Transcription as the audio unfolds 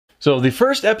So the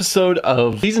first episode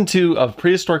of Season 2 of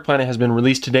Prehistoric Planet has been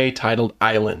released today, titled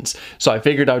Islands. So I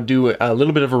figured I'd do a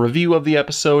little bit of a review of the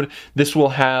episode. This will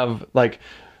have like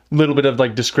a little bit of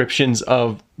like descriptions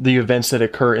of the events that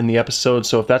occur in the episode.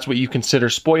 So if that's what you consider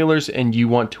spoilers and you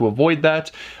want to avoid that,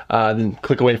 then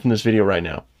click away from this video right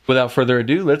now. Without further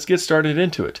ado, let's get started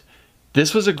into it.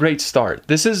 This was a great start.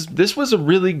 This was a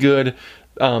really good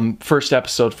first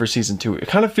episode for Season 2. It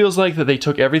kind of feels like that they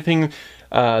took everything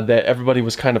that everybody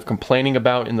was kind of complaining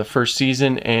about in the first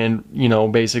season and, you know,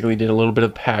 basically did a little bit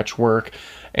of patchwork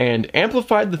and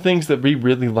amplified the things that we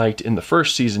really liked in the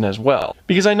first season as well.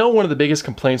 Because I know one of the biggest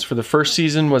complaints for the first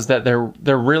season was that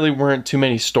there really weren't too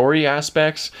many story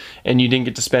aspects and you didn't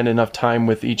get to spend enough time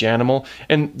with each animal.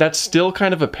 And that's still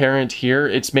kind of apparent here.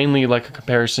 It's mainly like a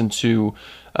comparison to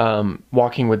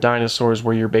Walking with Dinosaurs,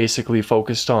 where you're basically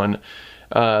focused on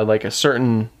like a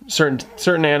certain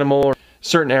animal or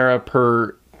certain era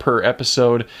per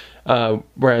episode,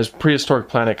 whereas Prehistoric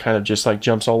Planet kind of just like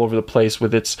jumps all over the place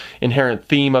with its inherent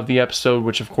theme of the episode,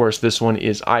 which of course this one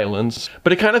is islands.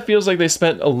 But it kind of feels like they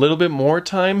spent a little bit more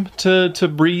time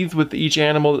to breathe with each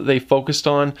animal that they focused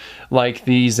on, like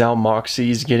the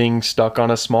Zalmoxes getting stuck on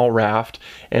a small raft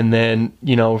and then,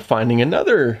 you know, finding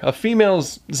a female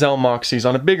Zalmoxes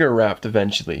on a bigger raft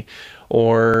eventually,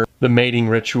 or the mating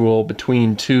ritual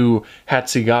between two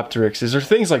Hatzegopteryxes, or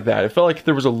things like that. It felt like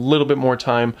there was a little bit more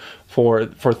time for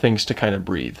things to kind of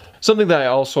breathe. Something that I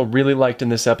also really liked in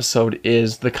this episode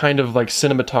is the kind of like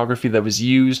cinematography that was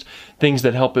used, things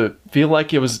that help it feel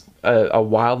like it was a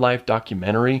wildlife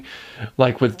documentary,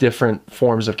 like with different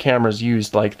forms of cameras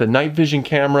used, like the night vision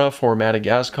camera for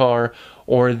Madagascar,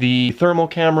 or the thermal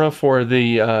camera for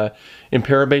the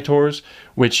Imperabators,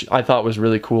 which I thought was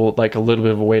really cool, like a little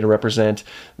bit of a way to represent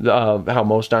how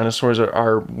most dinosaurs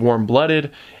are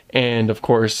warm-blooded, and of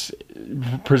course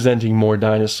presenting more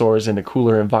dinosaurs in a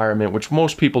cooler environment, which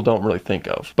most people don't really think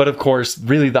of. But of course,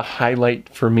 really the highlight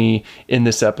for me in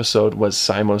this episode was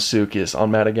Simosuchus on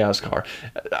Madagascar.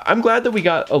 I'm glad that we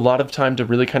got a lot of time to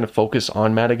really kind of focus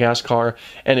on Madagascar,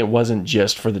 and it wasn't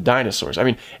just for the dinosaurs. I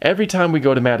mean, every time we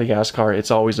go to Madagascar,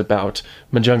 it's always about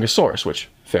Majungasaurus, which,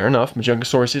 fair enough,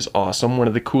 Majungasaurus is awesome, one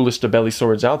of the coolest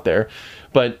Abelisaurids out there,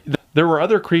 but there were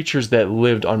other creatures that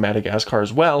lived on Madagascar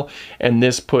as well, and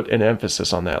this put an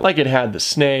emphasis on that. Like it had the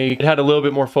snake, it had a little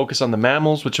bit more focus on the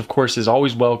mammals, which of course is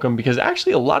always welcome, because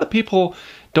actually a lot of people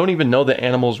don't even know that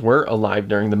animals were alive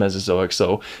during the Mesozoic,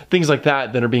 so things like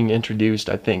that are being introduced,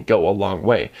 I think, go a long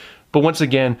way. But once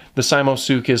again, the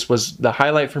Simosuchus was the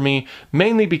highlight for me,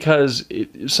 mainly because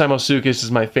Simosuchus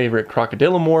is my favorite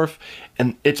crocodilomorph,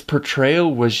 and its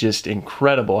portrayal was just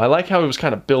incredible. I like how it was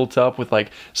kind of built up with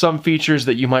like some features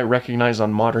that you might recognize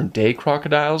on modern day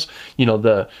crocodiles, you know,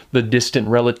 the distant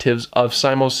relatives of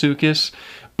Simosuchus,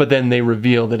 but then they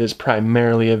reveal that it's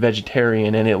primarily a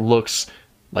vegetarian and it looks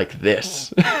like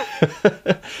this.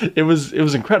 It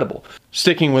was incredible.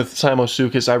 Sticking with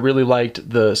Simosuchus, I really liked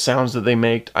the sounds that they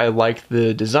made. I liked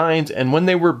the designs, and when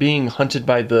they were being hunted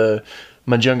by the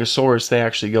Majungasaurus, they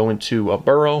actually go into a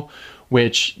burrow,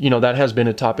 which, you know, that has been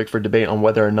a topic for debate on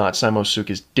whether or not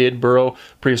Simosuchus did burrow.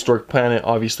 Prehistoric Planet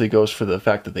obviously goes for the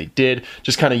fact that they did,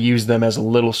 just kind of use them as a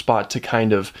little spot to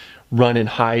kind of run and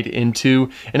hide into,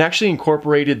 and actually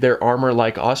incorporated their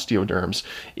armor-like osteoderms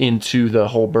into the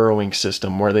whole burrowing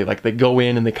system, where they go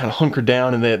in and they kind of hunker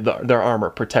down and their armor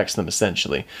protects them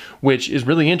essentially, which is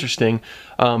really interesting.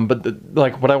 But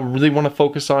what I really want to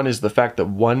focus on is the fact that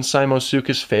one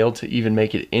Simosuchus failed to even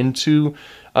make it into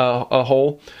a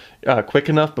hole quick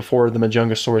enough before the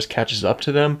Majungasaurus catches up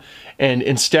to them, and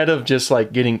instead of just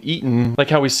like getting eaten,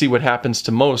 like how we see what happens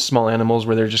to most small animals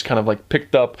where they're just kind of like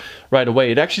picked up right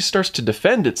away, it actually starts to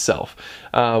defend itself,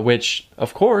 which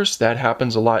of course that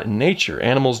happens a lot in nature.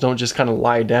 Animals don't just kind of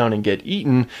lie down and get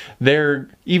eaten.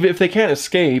 Even if they can't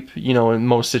escape, you know, in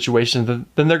most situations,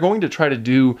 then they're going to try to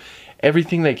do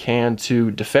everything they can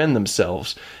to defend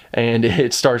themselves, and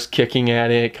it starts kicking at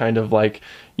it, kind of like,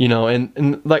 you know,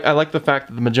 and like I like the fact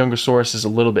that the Majungasaurus is a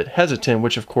little bit hesitant,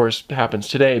 which of course happens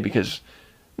today because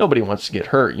nobody wants to get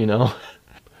hurt, you know.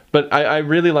 But I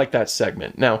really like that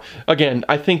segment. Now, again,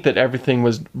 I think that everything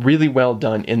was really well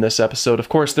done in this episode. Of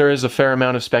course, there is a fair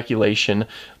amount of speculation,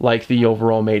 like the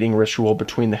overall mating ritual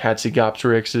between the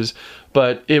Hatzegopteryxes,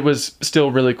 but it was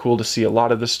still really cool to see a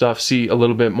lot of the stuff, see a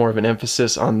little bit more of an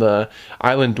emphasis on the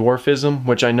island dwarfism,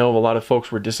 which I know a lot of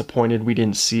folks were disappointed we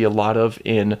didn't see a lot of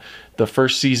in the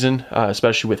first season,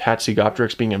 especially with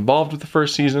Hatzegopteryx being involved with the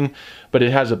first season, but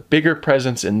it has a bigger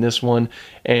presence in this one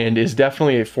and is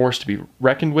definitely a force to be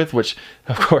reckoned with, which,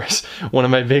 of course, one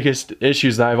of my biggest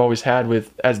issues that I've always had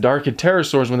with Asdarkid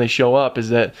pterosaurs when they show up is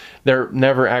that they're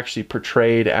never actually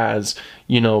portrayed as,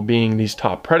 you know, being these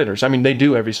top predators. I mean, they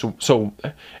do every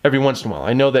once in a while.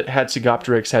 I know that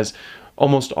Hatzegopteryx has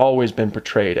almost always been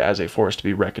portrayed as a force to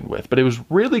be reckoned with, but it was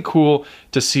really cool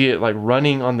to see it like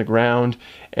running on the ground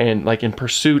and like in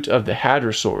pursuit of the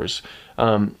hadrosaurs,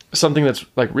 something that's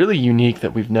like really unique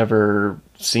that we've never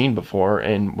seen before,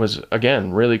 and was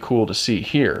again really cool to see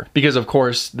here, because of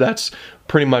course that's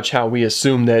pretty much how we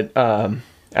assume that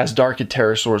Asdarkid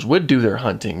pterosaurs would do their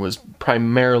hunting, was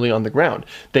primarily on the ground.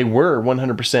 They were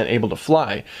 100% able to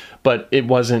fly, but they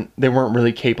weren't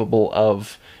really capable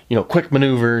of, you know, quick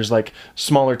maneuvers like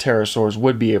smaller pterosaurs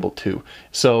would be able to.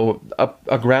 So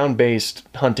a ground-based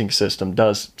hunting system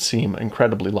does seem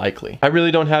incredibly likely. I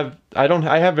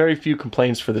have very few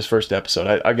complaints for this first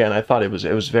episode. I thought it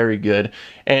was very good.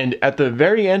 And at the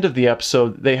very end of the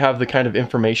episode, they have the kind of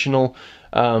informational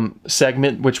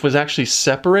segment, which was actually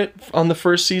separate on the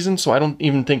first season, so I don't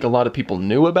even think a lot of people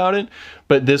knew about it,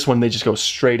 but this one they just go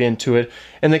straight into it,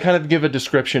 and they kind of give a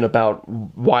description about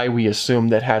why we assume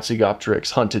that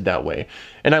Hatzegopteryx hunted that way.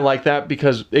 And I like that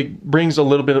because it brings a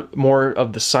little bit more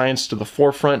of the science to the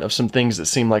forefront of some things that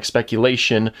seem like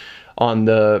speculation on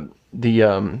the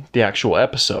actual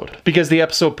episode, because the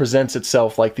episode presents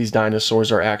itself like these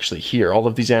dinosaurs are actually here. All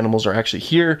of these animals are actually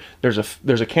here. There's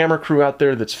a camera crew out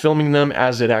there that's filming them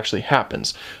as it actually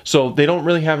happens. So they don't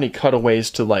really have any cutaways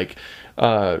to like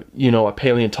you know, a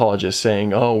paleontologist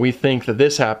saying, oh, we think that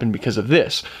this happened because of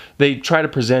this. They try to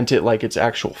present it like it's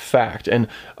actual fact. And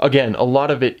again, a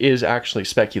lot of it is actually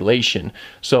speculation.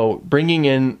 So bringing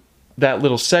in that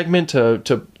little segment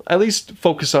to at least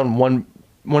focus on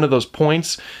one of those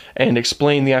points and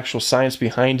explain the actual science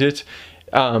behind it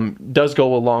does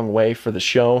go a long way for the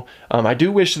show. I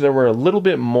do wish there were a little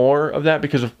bit more of that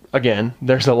because, again,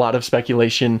 there's a lot of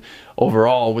speculation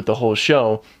overall with the whole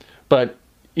show, but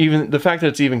even the fact that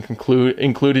it's even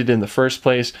included in the first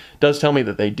place does tell me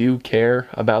that they do care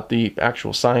about the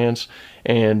actual science.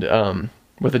 And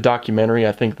with a documentary,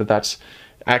 I think that that's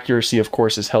accuracy, of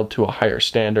course, is held to a higher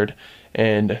standard.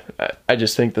 And I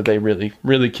just think that they really,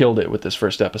 really killed it with this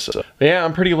first episode. But yeah,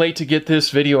 I'm pretty late to get this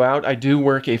video out. I do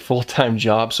work a full-time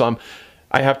job, so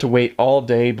I have to wait all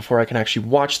day before I can actually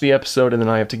watch the episode, and then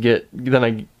I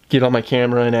get on my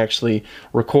camera and actually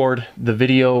record the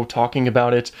video talking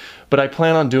about it. But I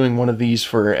plan on doing one of these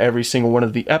for every single one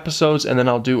of the episodes, and then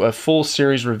I'll do a full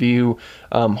series review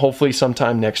hopefully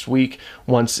sometime next week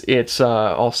once it's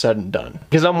all said and done,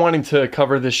 because I'm wanting to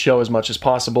cover this show as much as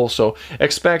possible. So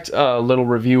expect a little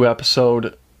review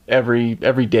episode every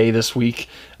day this week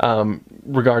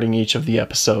regarding each of the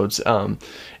episodes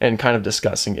and kind of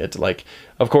discussing it. Like,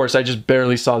 of course, I just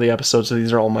barely saw the episode, so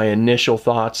these are all my initial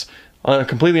thoughts.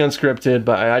 Completely unscripted,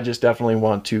 but I just definitely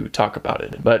want to talk about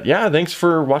it. But yeah, thanks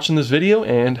for watching this video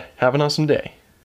and have an awesome day.